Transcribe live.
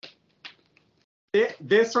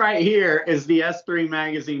This right here is the S3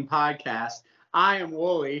 Magazine podcast. I am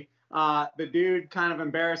Wooly. The dude kind of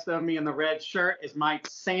embarrassed of me in the red shirt is Mike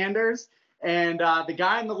Sanders. And the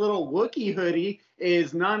guy in the little Wookiee hoodie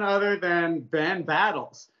is none other than Ben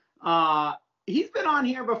Battles. He's been on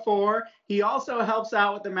here before. He also helps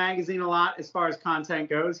out with the magazine a lot as far as content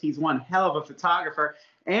goes. He's one hell of a photographer.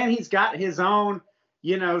 And he's got his own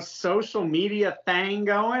social media thing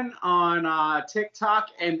going on TikTok,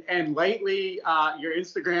 and lately your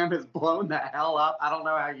Instagram has blown the hell up. I don't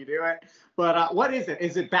know how you do it, but what is it?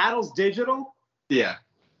 Is it Battles Digital? Yeah.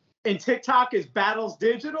 And TikTok is Battles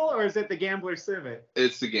Digital, or is it the Gambler Civic?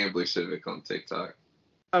 It's the Gambler Civic on TikTok.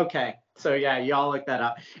 Okay, so yeah, y'all look that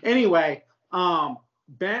up. Anyway,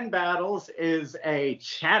 Ben Battles is a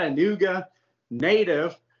Chattanooga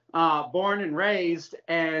native. Born and raised,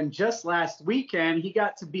 and just last weekend he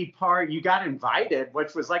got to be you got invited,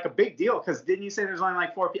 which was like a big deal, because didn't you say there's only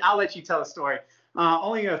like 4 people? I'll let you tell the story.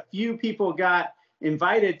 Only a few people got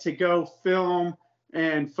invited to go film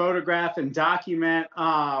and photograph and document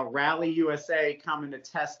Rally USA coming to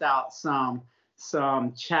test out some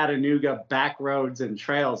Chattanooga back roads and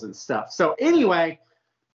trails and stuff. So anyway,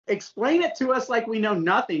 explain it to us like we know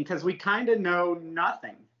nothing, because we kind of know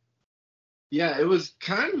nothing. Yeah, it was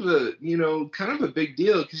kind of a big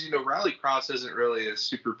deal because, rallycross isn't really a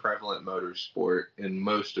super prevalent motorsport in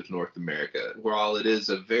most of North America. While it is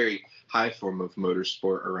a very high form of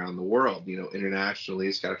motorsport around the world, internationally,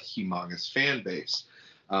 it's got a humongous fan base.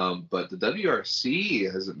 But the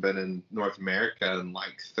WRC hasn't been in North America in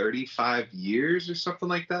like 35 years or something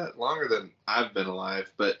like that, longer than I've been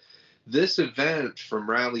alive. But this event from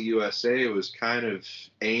Rally USA was kind of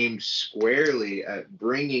aimed squarely at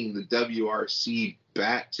bringing the WRC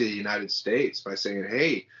back to the United States by saying,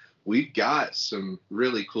 hey, we've got some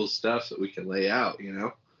really cool stuff that we can lay out,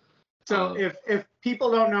 So if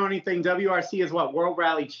people don't know anything, WRC is what? World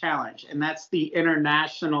Rally Challenge. And that's the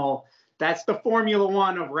international, that's the Formula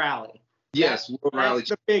One of rally. Yes, World Rally. That's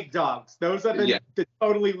the big dogs. Those are the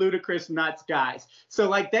totally ludicrous nuts guys. So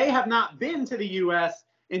like they have not been to the U.S.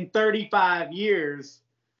 in 35 years,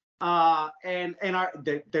 and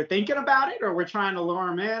they're thinking about it, or we're trying to lure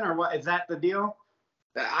them in, or what? Is that the deal?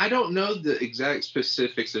 I don't know the exact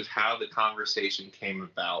specifics of how the conversation came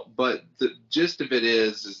about, but the gist of it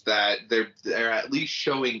is that they're at least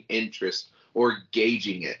showing interest or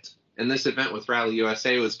gauging it. And this event with Rally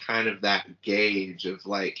USA was kind of that gauge of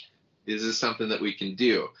like, is this something that we can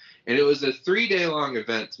do? And it was a 3-day long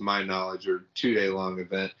event, to my knowledge, or 2-day long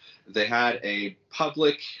event. They had a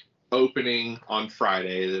public opening on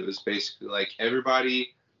Friday that was basically like,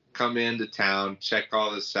 everybody come into town, check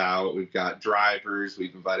all this out. We've got drivers.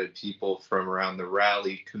 We've invited people from around the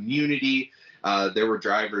rally community. There were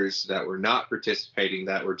drivers that were not participating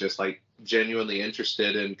that were just like genuinely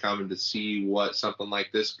interested in coming to see what something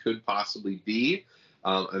like this could possibly be.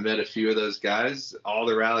 I met a few of those guys. All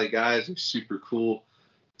the rally guys are super cool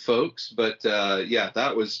folks, but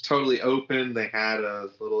that was totally open. They had a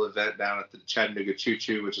little event down at the Chattanooga Choo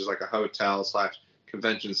Choo, which is like a hotel /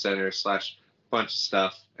 convention center / bunch of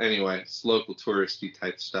stuff. Anyway, it's local touristy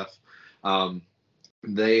type stuff.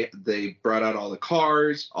 They brought out all the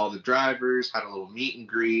cars, all the drivers, had a little meet and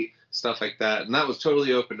greet, stuff like that, and that was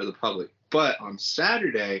totally open to the public. But on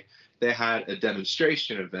Saturday, they had a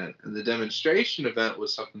demonstration event, and the demonstration event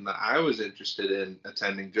was something that I was interested in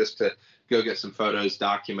attending just to go get some photos,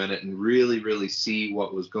 document it, and really, really see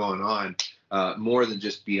what was going on, more than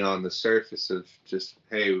just be on the surface of just,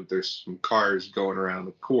 hey, there's some cars going around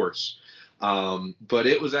the course. But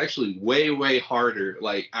it was actually way, way harder.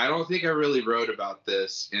 Like, I don't think I really wrote about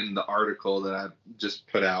this in the article that I just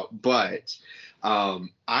put out, but I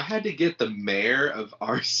had to get the mayor of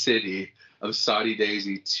our city of Soddy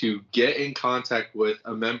Daisy to get in contact with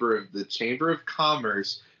a member of the Chamber of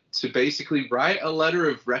Commerce to basically write a letter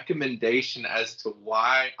of recommendation as to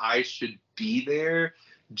why I should be there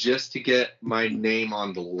just to get my name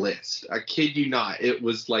on the list. I kid you not. It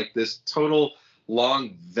was like this total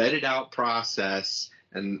long vetted out process,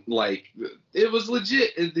 and like it was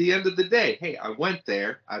legit at the end of the day. Hey, I went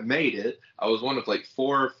there, I made it. I was one of like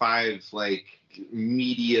 4 or 5 like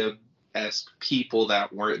media-esque people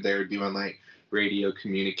that weren't there doing like radio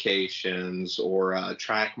communications or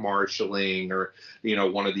track marshaling or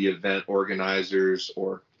one of the event organizers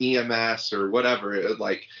or EMS or whatever.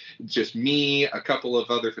 Like just me, a couple of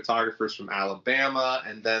other photographers from Alabama,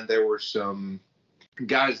 and then there were some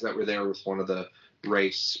guys that were there with one of the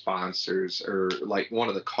race sponsors or like one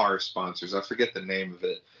of the car sponsors. I forget the name of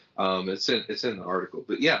it. It's in the article,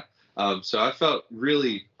 but yeah. So I felt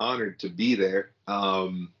really honored to be there.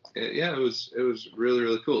 Yeah, it was really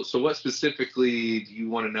really cool. So what specifically do you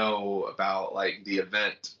want to know about like the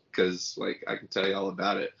event? Because like I can tell you all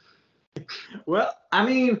about it. Well, I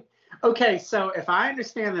mean, okay, so if I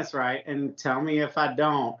understand this right, and tell me if I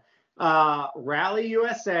don't, Rally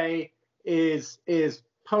USA is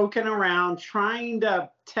poking around trying to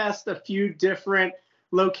test a few different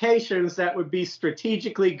locations that would be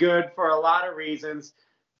strategically good for a lot of reasons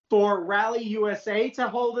for Rally USA to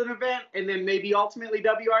hold an event and then maybe ultimately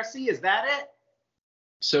WRC. Is that it?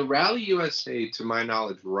 So Rally USA, to my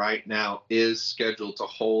knowledge, right now is scheduled to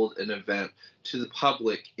hold an event to the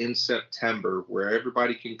public in September where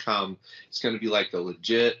everybody can come. It's going to be like a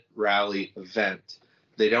legit rally event.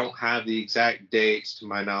 They don't have the exact dates, to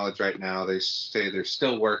my knowledge, right now. They say they're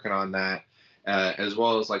still working on that, as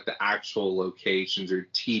well as like the actual locations or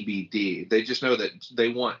TBD. They just know that they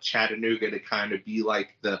want Chattanooga to kind of be like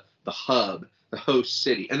the hub, the host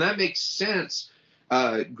city, and that makes sense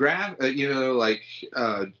like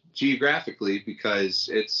geographically, because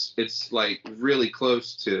it's like really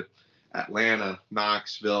close to Atlanta,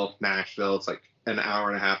 Knoxville, Nashville. It's like an hour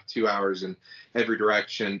and a half, 2 hours in every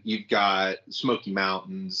direction. You've got Smoky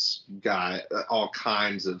Mountains, you've got all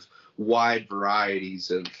kinds of wide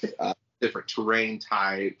varieties of different terrain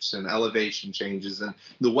types and elevation changes, and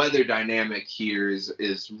the weather dynamic here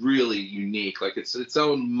is really unique. Like it's its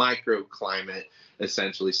own microclimate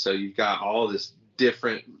essentially. So you've got all this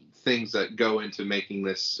different things that go into making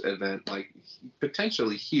this event like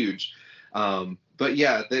potentially huge. But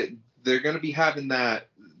yeah, they're going to be having that.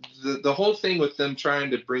 The whole thing with them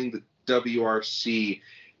trying to bring the WRC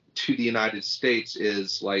to the United States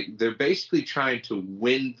is like they're basically trying to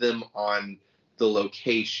win them on the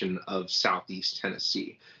location of Southeast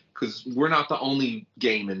Tennessee, because we're not the only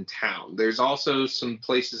game in town. There's also some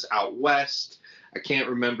places out west. I can't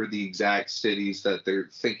remember the exact cities that they're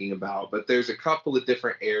thinking about, but there's a couple of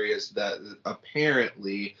different areas that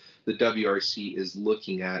apparently the WRC is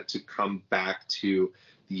looking at to come back to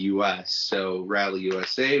the US. So Rally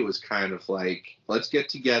USA was kind of like, let's get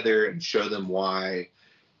together and show them why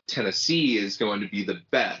Tennessee is going to be the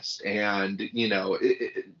best. And, you know,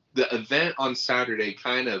 the event on Saturday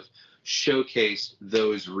kind of showcased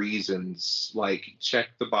those reasons, like check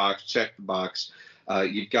the box.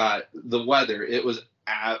 You've got the weather. It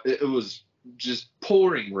was just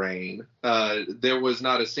pouring rain. There was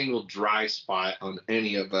not a single dry spot on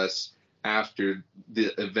any of us after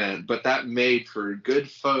the event, but that made for good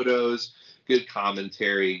photos, good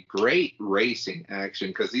commentary, great racing action,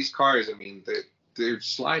 because these cars, I mean, they're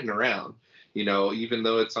sliding around. You know, even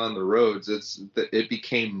though it's on the roads, it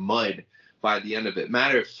became mud by the end of it.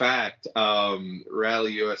 Matter of fact,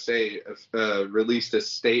 Rally USA released a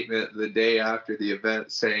statement the day after the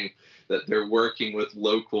event saying that they're working with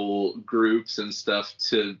local groups and stuff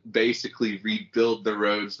to basically rebuild the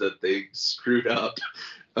roads that they screwed up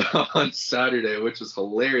on Saturday, which was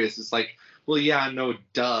hilarious. It's like, well, yeah, no,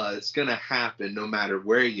 duh. It's going to happen no matter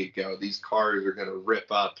where you go. These cars are going to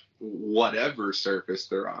rip up whatever surface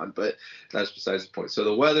they're on, but that's besides the point. So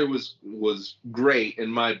the weather was great in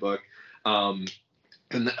my book. And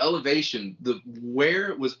the elevation, where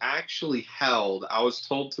it was actually held, I was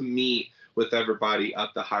told to meet with everybody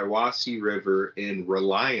up the Hiwassee River in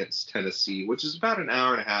Reliance, Tennessee, which is about an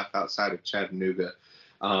hour and a half outside of Chattanooga,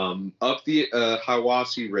 up the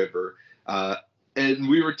Hiwassee River. And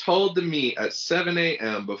we were told to meet at 7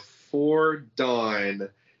 a.m. before dawn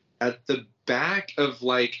at the back of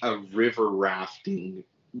like a river rafting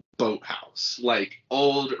boathouse, like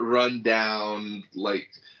old rundown, like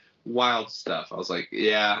wild stuff. I was like,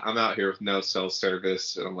 yeah, I'm out here with no cell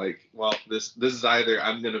service. And I'm like, well, this is either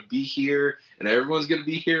I'm going to be here and everyone's going to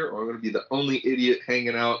be here, or I'm going to be the only idiot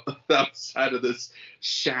hanging out outside of this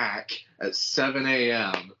shack at 7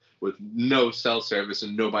 a.m. with no cell service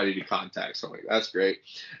and nobody to contact. So I'm like, that's great.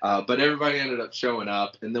 But everybody ended up showing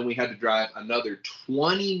up. And then we had to drive another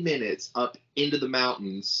 20 minutes up into the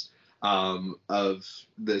mountains of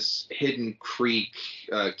this hidden creek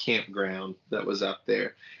campground that was up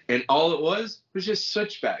there. And all it was just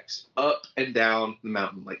switchbacks up and down the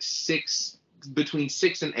mountain, like between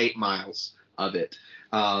 6 and 8 miles of it.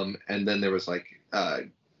 And then there was like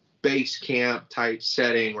base camp type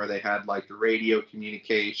setting where they had like the radio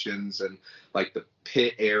communications and like the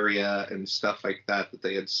pit area and stuff like that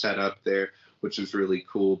they had set up there, which was really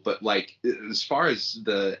cool. But like as far as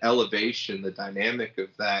the elevation, the dynamic of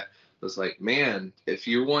that was like, man, if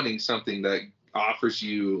you're wanting something that offers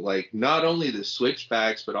you like not only the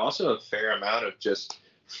switchbacks but also a fair amount of just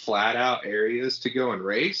flat out areas to go and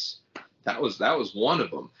race, that was one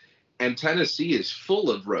of them. And Tennessee is full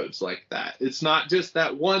of roads like that. It's not just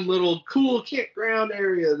that one little cool campground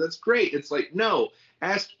area that's great. It's like, no,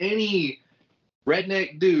 ask any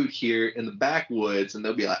redneck dude here in the backwoods, and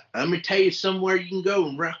they'll be like, I'm going to tell you somewhere you can go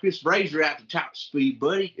and rock this razor out to top speed,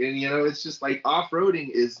 buddy. And, you know, it's just like off-roading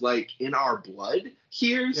is like in our blood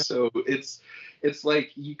here. Yeah. So it's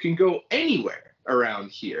like you can go anywhere around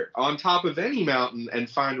here on top of any mountain and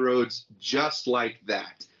find roads just like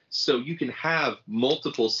that. So you can have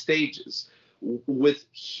multiple stages. With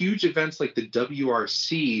huge events like the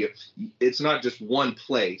WRC, it's not just one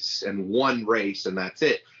place and one race and that's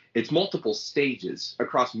it. It's multiple stages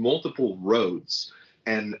across multiple roads.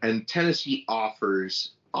 And Tennessee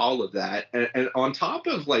offers all of that. And on top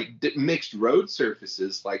of like mixed road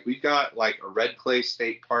surfaces, like we've got like a Red Clay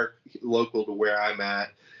State Park local to where I'm at.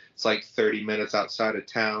 It's like 30 minutes outside of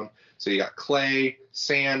town. So you got clay,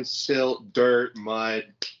 sand, silt, dirt, mud,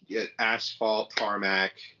 asphalt,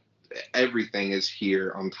 tarmac. Everything is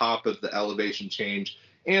here on top of the elevation change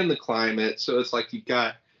and the climate. So it's like you've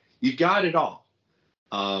got it all.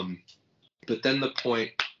 But then the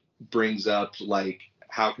point brings up like,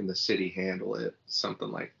 how can the city handle it? Something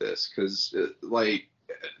like this, because like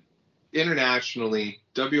internationally,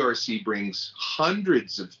 WRC brings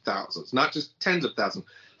hundreds of thousands, not just tens of thousands,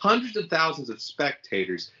 hundreds of thousands of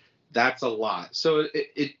spectators. That's a lot. So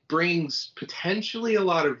it brings potentially a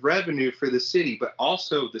lot of revenue for the city, but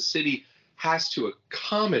also the city has to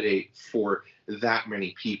accommodate for that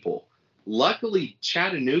many people. Luckily,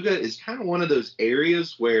 Chattanooga is kind of one of those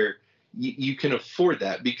areas where you can afford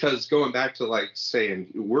that, because going back to like saying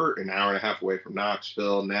we're an hour and a half away from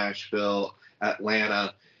Knoxville, Nashville,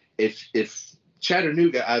 Atlanta. If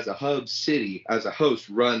Chattanooga as a hub city, as a host,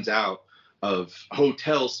 runs out of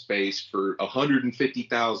hotel space for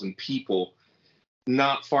 150,000 people,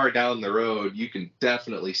 not far down the road, you can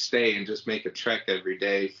definitely stay and just make a trek every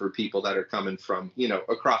day for people that are coming from, you know,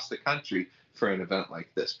 across the country for an event like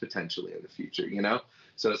this potentially in the future, you know?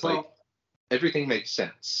 So it's like everything makes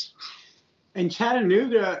sense. And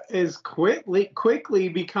Chattanooga is quickly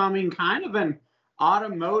becoming kind of an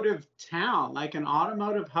automotive town, like an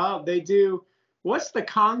automotive hub. They do, what's the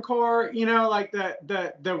Concours, you know, like the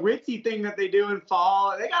ritzy thing that they do in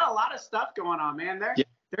fall. They got a lot of stuff going on, man.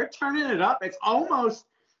 They're turning it up. It's almost,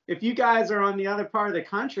 if you guys are on the other part of the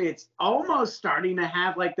country, it's almost starting to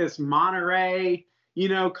have like this Monterey, you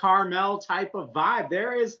know, Carmel type of vibe.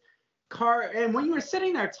 There is and when you were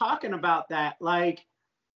sitting there talking about that, like,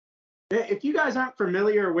 if you guys aren't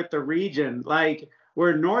familiar with the region, like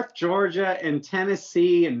where North Georgia and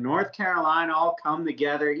Tennessee and North Carolina all come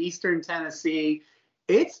together, Eastern Tennessee,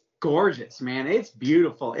 it's gorgeous, man. It's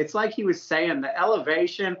beautiful. It's like he was saying, the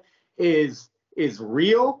elevation is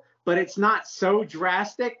real, but it's not so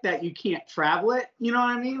drastic that you can't travel it. You know what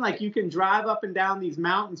I mean? Like you can drive up and down these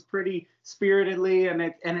mountains pretty spiritedly, and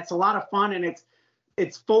it's a lot of fun, and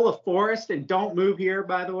it's full of forest. And don't move here,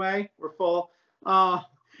 by the way. We're full.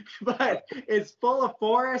 But it's full of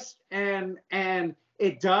forest, and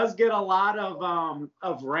it does get a lot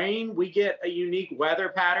of rain. We get a unique weather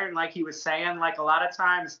pattern, like he was saying. Like a lot of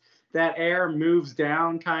times that air moves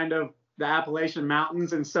down kind of the Appalachian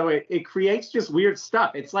Mountains, and so it creates just weird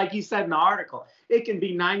stuff. It's like you said in the article, it can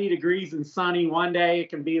be 90 degrees and sunny one day, it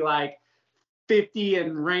can be like 50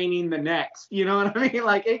 and raining the next. You know what I mean?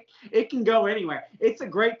 Like it can go anywhere. It's a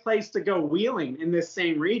great place to go wheeling in this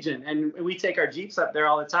same region, and we take our Jeeps up there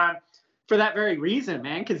all the time for that very reason,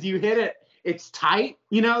 man, because you hit it, it's tight.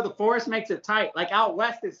 You know, the forest makes it tight. Like out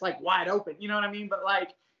west, it's like wide open. You know what I mean? But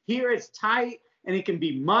like here, it's tight, and it can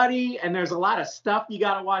be muddy, and there's a lot of stuff you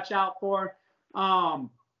got to watch out for. And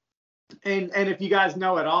if you guys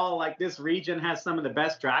know at all, like this region has some of the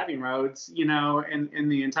best driving roads, you know, in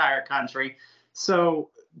the entire country. So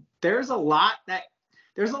there's a lot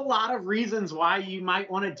of reasons why you might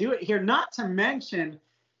want to do it here, not to mention,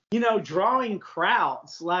 you know, drawing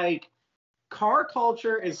crowds. Like car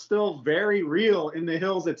culture is still very real in the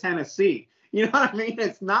hills of Tennessee. You know what I mean?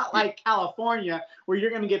 It's not like California where you're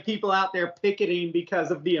going to get people out there picketing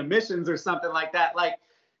because of the emissions or something like that. Like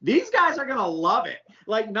these guys are going to love it.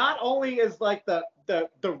 Like not only is like the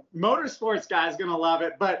motorsports guys going to love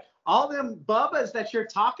it, but all them bubbas that you're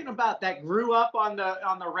talking about that grew up on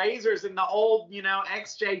the Razors and the old, you know,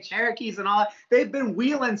 XJ Cherokees and all that, they've been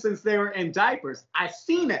wheeling since they were in diapers. I've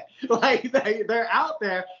seen it. Like they're out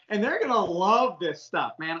there, and they're going to love this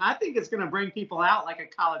stuff, man. I think it's going to bring people out like a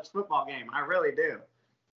college football game. I really do.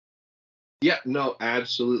 Yeah, no,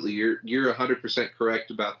 absolutely. You're 100%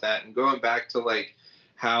 correct about that. And going back to like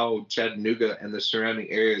how Chattanooga and the surrounding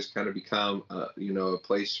areas kind of become, you know, a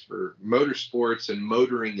place for motorsports and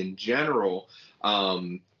motoring in general.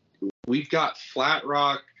 We've got Flat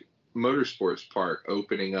Rock Motorsports Park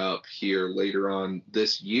opening up here later on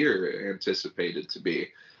this year, anticipated to be.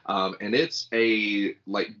 And it's a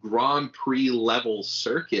like Grand Prix level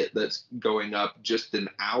circuit that's going up just an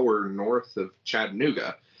hour north of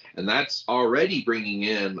Chattanooga. And that's already bringing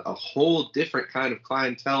in a whole different kind of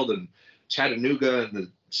clientele than Chattanooga and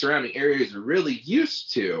the surrounding areas are really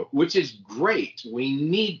used to, which is great. We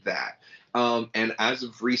need that. And as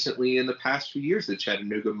of recently, in the past few years, the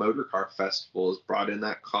Chattanooga Motor Car Festival has brought in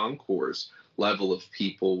that concourse level of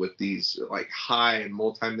people with these like high and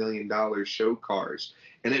multi-million-dollar show cars.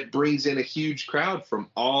 And it brings in a huge crowd from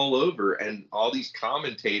all over, and all these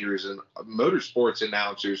commentators and motorsports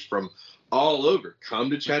announcers from all over come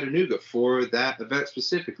to Chattanooga for that event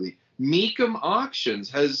specifically. Mecum Auctions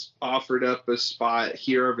has offered up a spot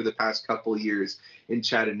here over the past couple of years in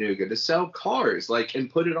Chattanooga to sell cars, like, and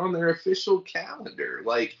put it on their official calendar.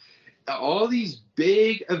 Like, all these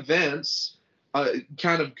big events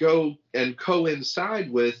kind of go and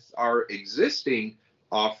coincide with our existing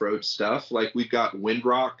off-road stuff. Like, we've got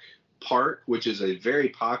Windrock Park, which is a very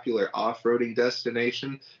popular off-roading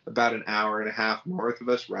destination about an hour and a half north of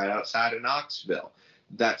us, right outside of Knoxville.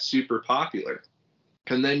 That's super popular.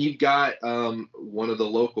 And then you've got one of the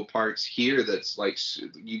local parks here that's like,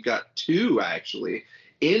 you've got two actually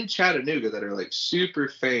in Chattanooga that are like super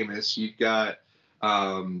famous. You've got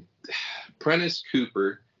Prentice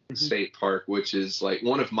Cooper State Park, which is like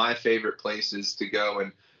one of my favorite places to go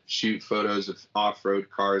and shoot photos of off-road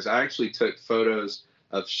cars. I actually took photos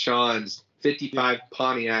of Sean's 55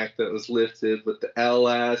 Pontiac that was lifted with the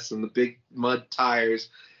LS and the big mud tires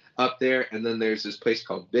up there. And then there's this place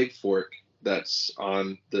called Big Fork that's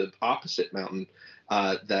on the opposite mountain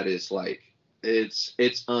that is like, it's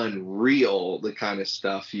unreal, the kind of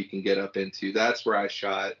stuff you can get up into. That's where I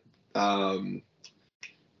shot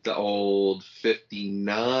the old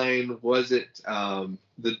 59, was it?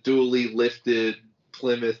 The dually lifted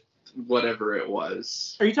Plymouth, whatever it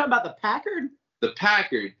was. Are you talking about the Packard? The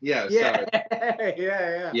Packard, yeah. Yeah, Sorry.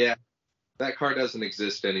 yeah. Yeah, that car doesn't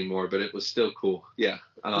exist anymore, but it was still cool. Yeah.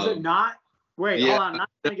 Is it not? Wait, yeah. hold on. Not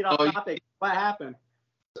trying to get off topic. What happened?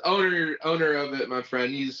 Owner of it, my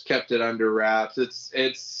friend, he's kept it under wraps.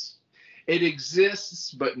 It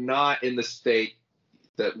exists, but not in the state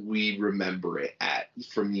that we remember it at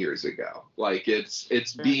from years ago. Like, it's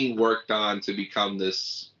being worked on to become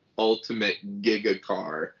this ultimate giga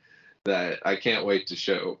car that I can't wait to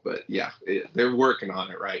show. But yeah, they're working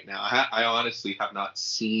on it right now. I honestly have not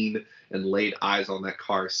seen and laid eyes on that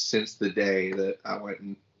car since the day that I went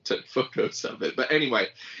and took photos of it. But anyway,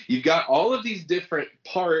 you've got all of these different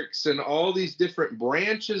parks and all these different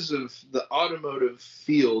branches of the automotive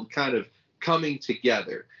field kind of coming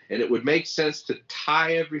together. And it would make sense to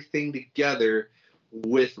tie everything together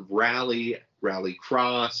with rally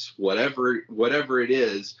cross, whatever it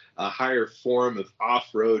is, a higher form of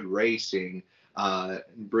off-road racing,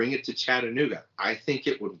 bring it to Chattanooga. I think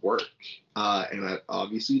it would work. And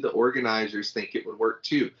obviously the organizers think it would work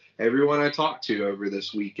too. Everyone I talked to over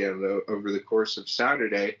this weekend, over the course of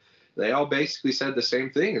Saturday, they all basically said the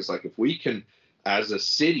same thing. It's like, if we can, as a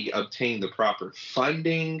city, obtain the proper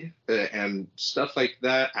funding and stuff like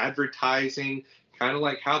that, advertising, kind of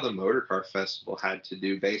like how the Motor Car Festival had to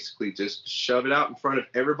do, basically just shove it out in front of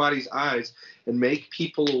everybody's eyes and make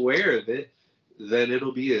people aware of it, then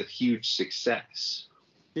it'll be a huge success.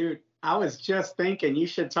 Dude, I was just thinking you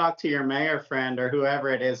should talk to your mayor friend or whoever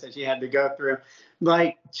it is that you had to go through.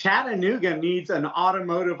 Like, Chattanooga needs an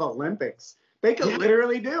automotive Olympics. They could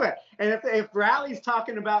literally do it. And if Rally's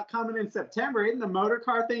talking about coming in September, isn't the motor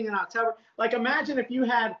car thing in October? Like, imagine if you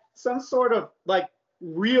had some sort of like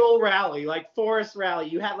real rally, like Forest Rally.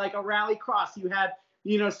 You had like a rally cross. You had,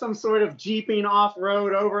 some sort of jeeping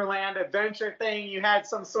off-road overland adventure thing. You had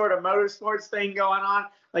some sort of motorsports thing going on.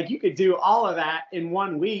 Like, you could do all of that in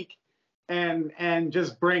 1 week and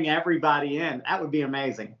just bring everybody in. That would be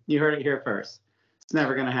amazing. You heard it here first. It's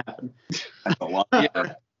never going to happen.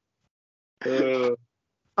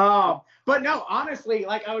 But no, honestly,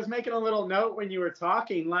 like, I was making a little note when you were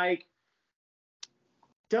talking, like,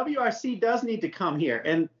 WRC does need to come here,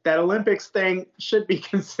 and that Olympics thing should be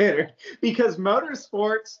considered, because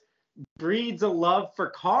motorsports breeds a love for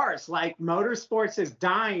cars. Like, motorsports is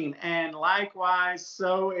dying, and likewise,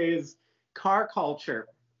 so is car culture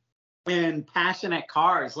and passionate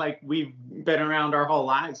cars. Like, we've been around our whole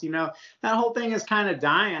lives, that whole thing is kind of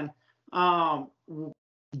dying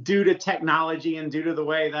due to technology and due to the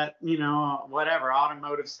way that, whatever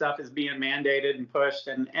automotive stuff is being mandated and pushed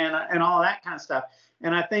and all that kind of stuff.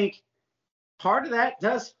 And I think part of that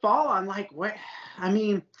does fall on, like,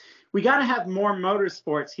 we got to have more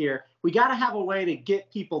motorsports here. we got to have a way to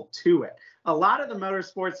get people to it. A lot of the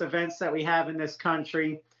motorsports events that we have in this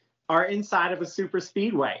country are inside of a super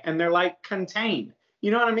speedway, and they're like contained.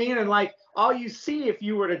 You know what I mean? And like all you see if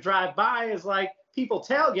you were to drive by is like people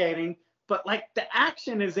tailgating, but like the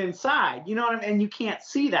action is inside. You know what I mean? And you can't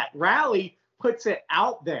see that. Rally puts it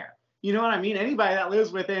out there. You know what I mean? Anybody that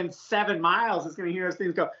lives within 7 miles is going to hear those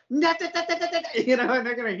things go, you know, and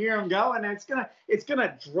they're going to hear them go, and it's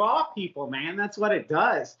gonna draw people, man. That's what it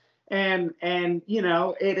does. And you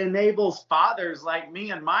know, it enables fathers like me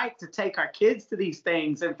and Mike to take our kids to these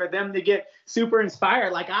things and for them to get super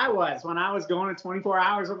inspired, like I was when I was going to 24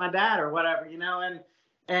 hours with my dad or whatever, you know,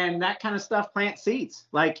 and that kind of stuff plants seeds.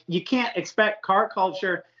 Like you can't expect car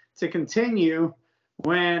culture to continue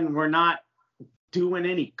when we're not doing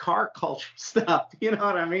any car culture stuff. You know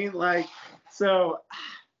what I mean? Like, so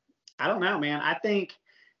I don't know, man. I think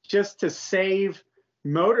just to save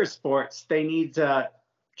motorsports, they need to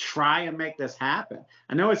try and make this happen.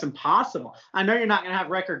 I know it's impossible. I know you're not going to have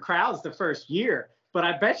record crowds the first year, but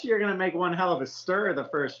I bet you're going to make one hell of a stir the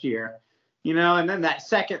first year, you know, and then that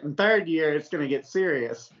second and third year, it's going to get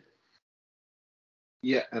serious.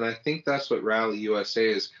 Yeah, and I think that's what Rally USA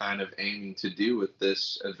is kind of aiming to do with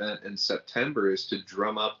this event in September, is to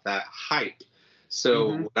drum up that hype.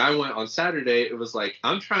 So when I went on Saturday, it was like,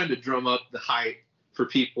 I'm trying to drum up the hype for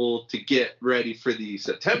people to get ready for the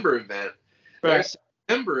September event. Right. The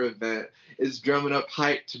September event is drumming up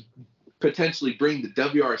hype to potentially bring the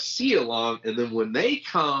WRC along, and then when they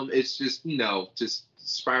come, it's just, you know, just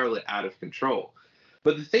spiral it out of control.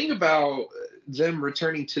 But the thing about them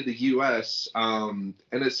returning to the U.S., and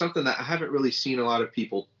it's something that I haven't really seen a lot of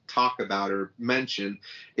people talk about or mention,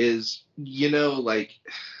 is, you know, like,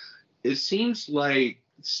 it seems like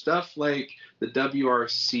stuff like the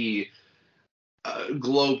WRC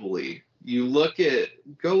globally,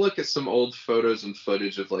 go look at some old photos and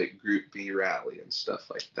footage of like Group B Rally and stuff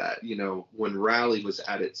like that, you know, when Rally was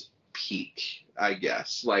at its peak, I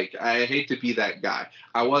guess. Like, I hate to be that guy.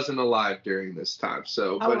 I wasn't alive during this time.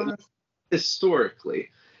 So, but historically,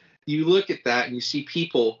 you look at that and you see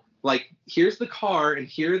people like, here's the car and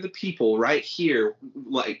here are the people right here,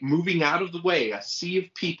 like moving out of the way, a sea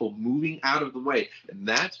of people moving out of the way. And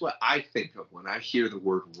that's what I think of when I hear the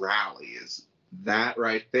word rally, is that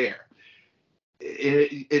right there.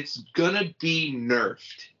 It's going to be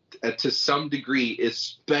nerfed to some degree,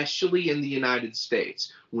 especially in the United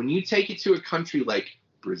States. When you take it to a country like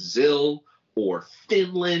Brazil or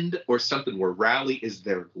Finland or something where rally is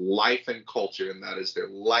their life and culture, and that is their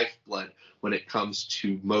lifeblood when it comes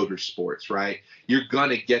to motorsports, right? You're going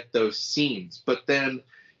to get those scenes. But then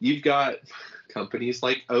you've got companies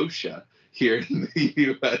like OSHA here in the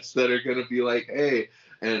U.S. that are going to be like, hey,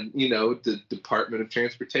 and, you know, the Department of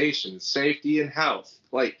Transportation, Safety and Health,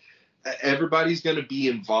 like, everybody's going to be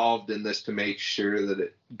involved in this to make sure that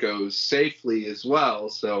it goes safely as well.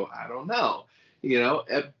 So I don't know, you know,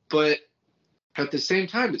 but at the same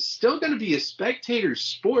time, it's still going to be a spectator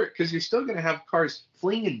sport, because you're still going to have cars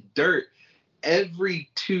flinging dirt every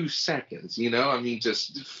 2 seconds, you know, I mean,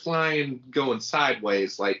 just flying, going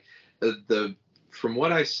sideways. Like from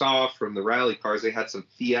what I saw from the rally cars, they had some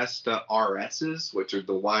Fiesta RSs, which are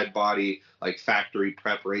the wide body, like factory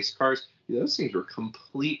prep race cars. Those things were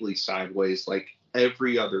completely sideways, like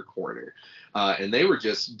every other corner. And they were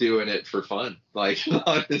just doing it for fun. Like,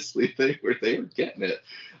 honestly, they were getting it.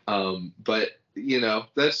 But, you know,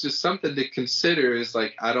 that's just something to consider, is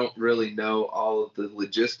like, I don't really know all of the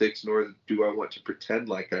logistics, nor do I want to pretend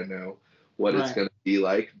like I know what it's going to be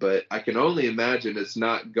like. But I can only imagine it's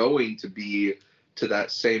not going to be to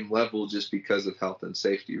that same level just because of health and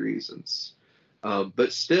safety reasons.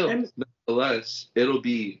 But still, nonetheless, it'll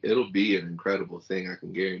be an incredible thing. I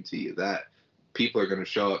can guarantee you that. People are going to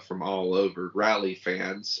show up from all over, rally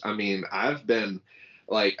fans. I mean, I've been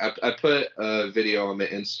like, I put a video on my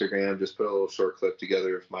Instagram, just put a little short clip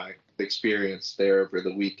together of my experience there over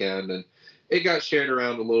the weekend, and it got shared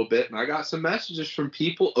around a little bit, and I got some messages from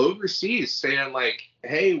people overseas saying like,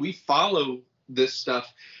 hey, we follow this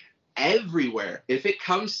stuff everywhere. If it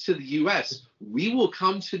comes to the U.S., we will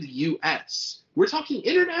come to the U.S. We're talking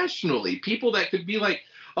internationally. People that could be like,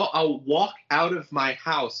 oh, I'll walk out of my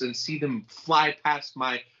house and see them fly past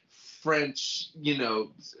my French,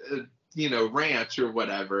 ranch or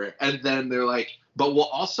whatever. And then they're like, but we'll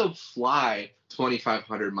also fly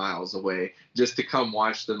 2,500 miles away just to come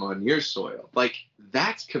watch them on your soil. Like,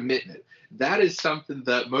 that's commitment. That is something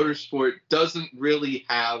that motorsport doesn't really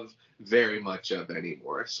have very much of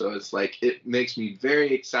anymore. So it's like, it makes me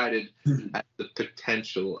very excited at the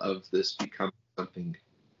potential of this becoming something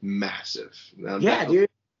massive. Yeah, dude.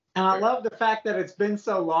 And I love the fact that it's been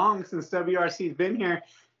so long since WRC's been here.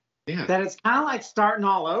 Yeah. that it's kind of like starting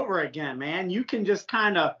all over again, man. You can just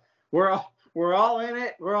kind of, we're all in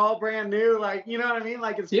it. We're all brand new. Like, you know what I mean?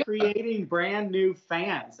 Like it's creating brand new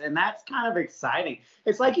fans. And that's kind of exciting.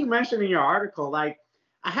 It's like you mentioned in your article, like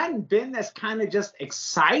I hadn't been this kind of just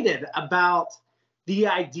excited about the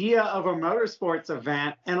idea of a motorsports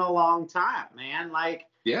event in a long time, man. Like,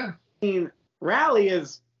 yeah, I mean, rally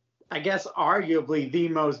is, I guess, arguably the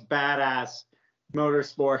most badass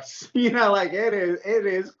motorsports. You know, like it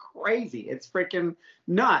is crazy. It's freaking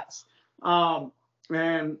nuts. And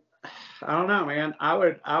I don't know, man. I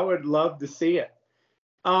would love to see it.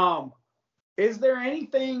 Is there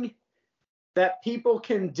anything that people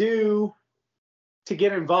can do to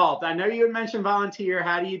get involved? I know you had mentioned volunteer.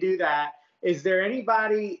 How do you do that? Is there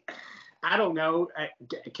anybody, I don't know,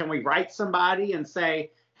 can we write somebody and say,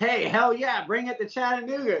 hey, hell yeah, bring it to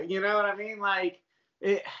Chattanooga? You know what I mean? Like,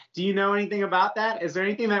 do you know anything about that? Is there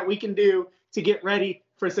anything that we can do to get ready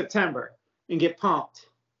for September and get pumped?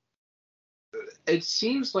 It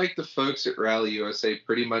seems like the folks at Rally USA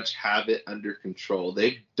pretty much have it under control.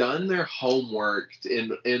 They've done their homework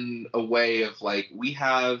in a way of like, we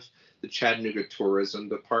have the Chattanooga Tourism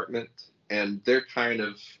Department, and they're kind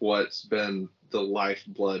of what's been the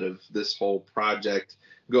lifeblood of this whole project,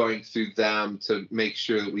 going through them to make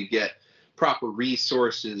sure that we get proper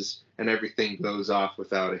resources and everything goes off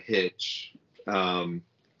without a hitch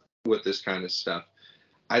with this kind of stuff.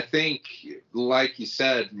 I think, like you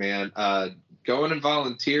said, man, going and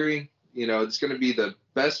volunteering, you know, it's going to be the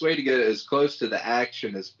best way to get as close to the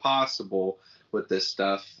action as possible with this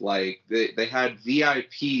stuff. Like they had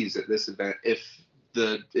VIPs at this event.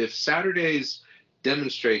 If Saturday's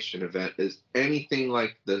demonstration event is anything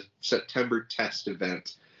like the September test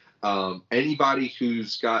event, anybody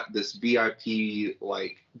who's got this VIP,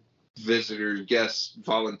 like visitor, guest,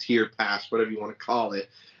 volunteer pass, whatever you want to call it,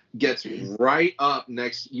 gets right up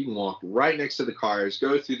next. You can walk right next to the cars,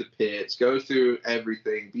 go through the pits, go through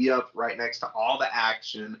everything, be up right next to all the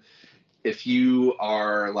action. If you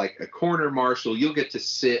are like a corner marshal, you'll get to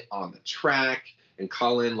sit on the track and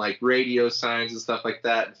call in like radio signs and stuff like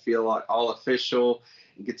that and feel like all official.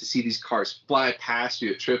 You get to see these cars fly past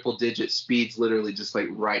you at triple digit speeds, literally just like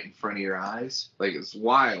right in front of your eyes. Like, it's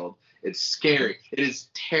wild. It's scary. It is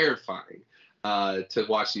terrifying to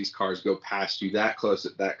watch these cars go past you that close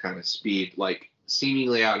at that kind of speed, like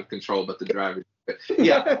seemingly out of control, but the driver,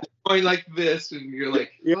 going like this, and you're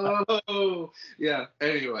like, oh, yeah.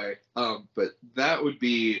 Anyway, but that would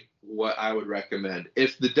be what I would recommend.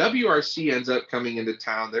 If the WRC ends up coming into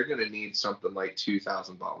town, they're going to need something like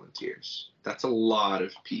 2,000 volunteers. That's a lot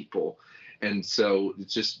of people. And so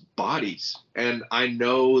it's just bodies. And I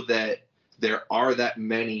know that there are that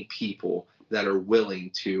many people that are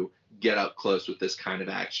willing to get up close with this kind of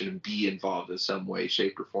action and be involved in some way,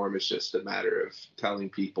 shape, or form. It's just a matter of telling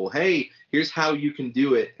people, hey, here's how you can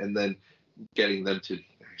do it, and then getting them to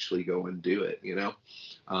actually go and do it, you know?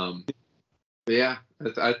 But yeah,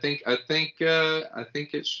 I think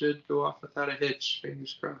it should go off without a hitch.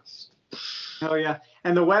 Fingers crossed. Oh yeah,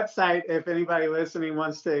 and the website, if anybody listening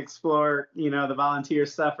wants to explore, you know, the volunteer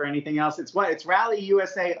stuff or anything else, it's Rally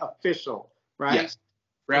USA Official, right? Yes,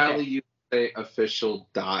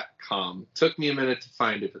 RallyUSAofficial.com. Took me a minute to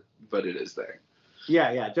find it, but it is there.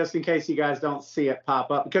 Yeah, just in case you guys don't see it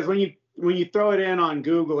pop up, because when you throw it in on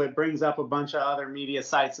Google, it brings up a bunch of other media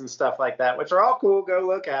sites and stuff like that, which are all cool. Go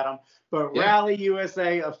look at them. But yeah. Rally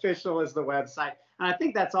USA Official is the website, and I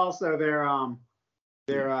think that's also their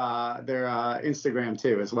Instagram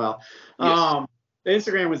too as well. Yes. The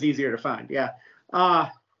Instagram was easier to find. Yeah.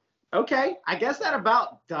 Okay. I guess that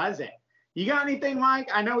about does it. You got anything, Mike?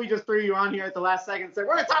 I know we just threw you on here at the last second and said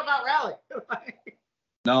we're gonna talk about rally.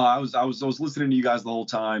 No, I was listening to you guys the whole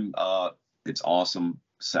time. It's awesome.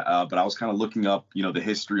 But I was kind of looking up, you know, the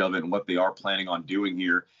history of it and what they are planning on doing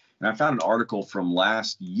here. And I found an article from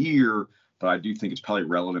last year, but I do think it's probably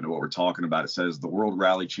relevant to what we're talking about. It says the World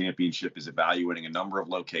Rally Championship is evaluating a number of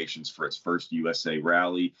locations for its first USA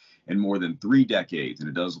rally in more than 3 decades. And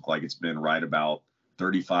it does look like it's been right about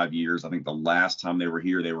 35 years. I think the last time they were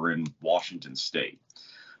here, they were in Washington State.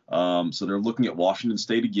 So they're looking at Washington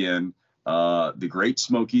State again, the Great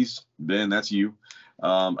Smokies, Ben, that's you,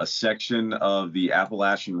 a section of the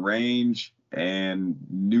Appalachian Range and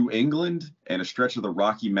New England, and a stretch of the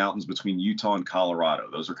Rocky Mountains between Utah and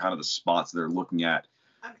Colorado. Those are kind of the spots they're looking at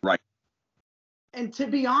right. And to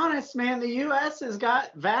be honest, man, the U.S. has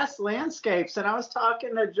got vast landscapes. And I was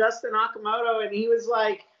talking to Justin Okamoto, and he was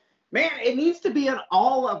like, man, it needs to be in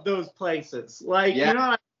all of those places. Like, you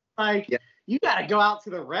know, like you got to go out to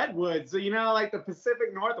the redwoods, you know, like the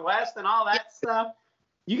Pacific Northwest and all that stuff.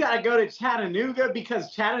 you got to go to Chattanooga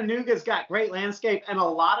because Chattanooga's got great landscape and a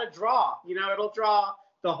lot of draw. You know, it'll draw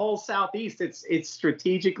the whole Southeast. It's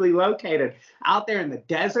strategically located out there in the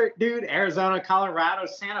desert, dude. Arizona, Colorado,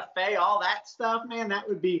 Santa Fe, all that stuff, man. That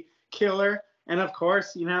would be killer. And of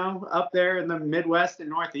course, you know, up there in the Midwest and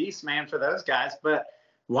Northeast, man, for those guys. But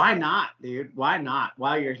why not, dude? Why not?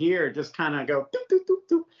 While you're here, just kind of go doop, doop, doop,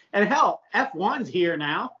 doop. And hell, F1's here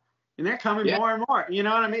now, and they're coming more and more. You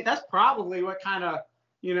know what I mean? That's probably what kind of,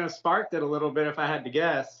 you know, sparked it a little bit, if I had to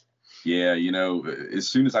guess. Yeah, you know, as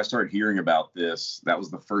soon as I started hearing about this, that was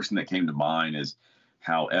the first thing that came to mind is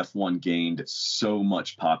how F1 gained so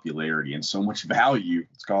much popularity and so much value,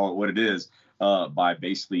 let's call it what it is, by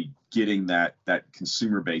basically getting that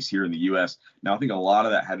consumer base here in the U.S. Now, I think a lot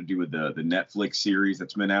of that had to do with the Netflix series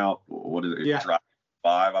that's been out. What is it? Yeah. Drive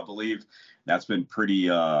 5, I believe. That's been pretty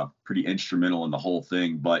instrumental in the whole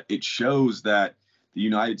thing. But it shows that the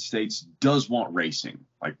United States does want racing.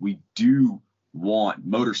 Like, we do want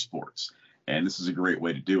motorsports, and this is a great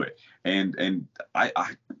way to do it. And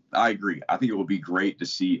I agree. I think it would be great to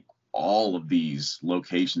see all of these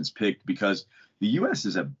locations picked because the U.S.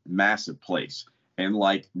 is a massive place, and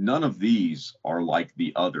like none of these are like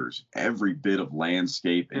the others. Every bit of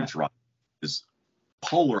landscape and drive is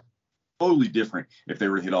polar, totally different. If they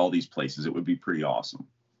were to hit all these places, it would be pretty awesome.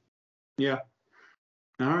 Yeah.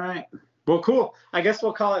 All right. Well, cool. I guess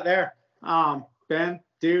we'll call it there. Ben,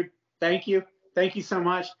 dude, thank you. Thank you so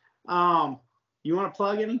much. You want to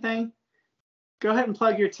plug anything? Go ahead and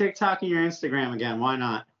plug your TikTok and your Instagram again. Why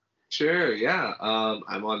not? Sure, yeah.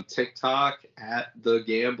 I'm on TikTok at The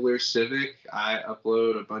Gambler Civic. I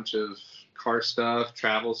upload a bunch of car stuff,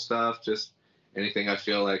 travel stuff, just anything I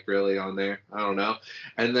feel like really on there. I don't know.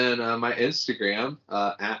 And then my Instagram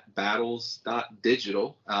at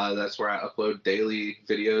battles.digital. That's where I upload daily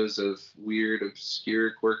videos of weird,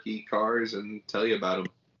 obscure, quirky cars and tell you about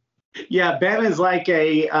them. Yeah, Ben is like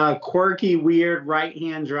a quirky, weird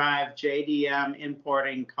right-hand drive JDM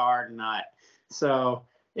importing car nut. So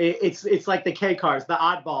it's like the K cars, the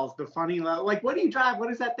oddballs, the funny, like, what do you drive? What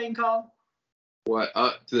is that thing called? What?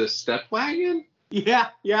 The step wagon?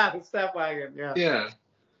 Yeah, the step wagon. Yeah.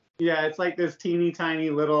 Yeah, it's like this teeny tiny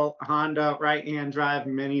little Honda right-hand drive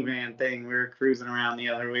minivan thing we were cruising around the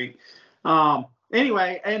other week.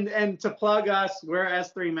 Anyway, and to plug us, we're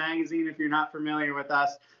S3 Magazine. If you're not familiar with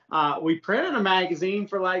us, we printed a magazine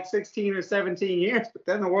for like 16 or 17 years, but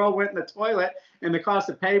then the world went in the toilet and the cost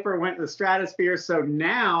of paper went to the stratosphere. So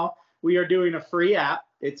now we are doing a free app.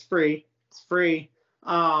 It's free. It's free.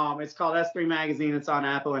 It's called S3 Magazine. It's on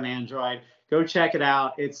Apple and Android. Go check it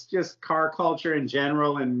out. It's just car culture in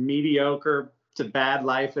general and mediocre to bad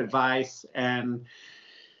life advice and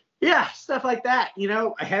yeah, stuff like that. You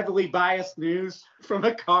know, heavily biased news from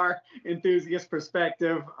a car enthusiast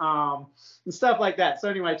perspective, and stuff like that. So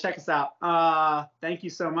anyway, check us out. Thank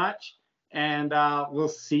you so much. And we'll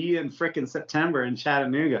see you in frickin' September in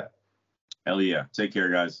Chattanooga. Hell yeah. Take care,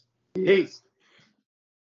 guys. Peace.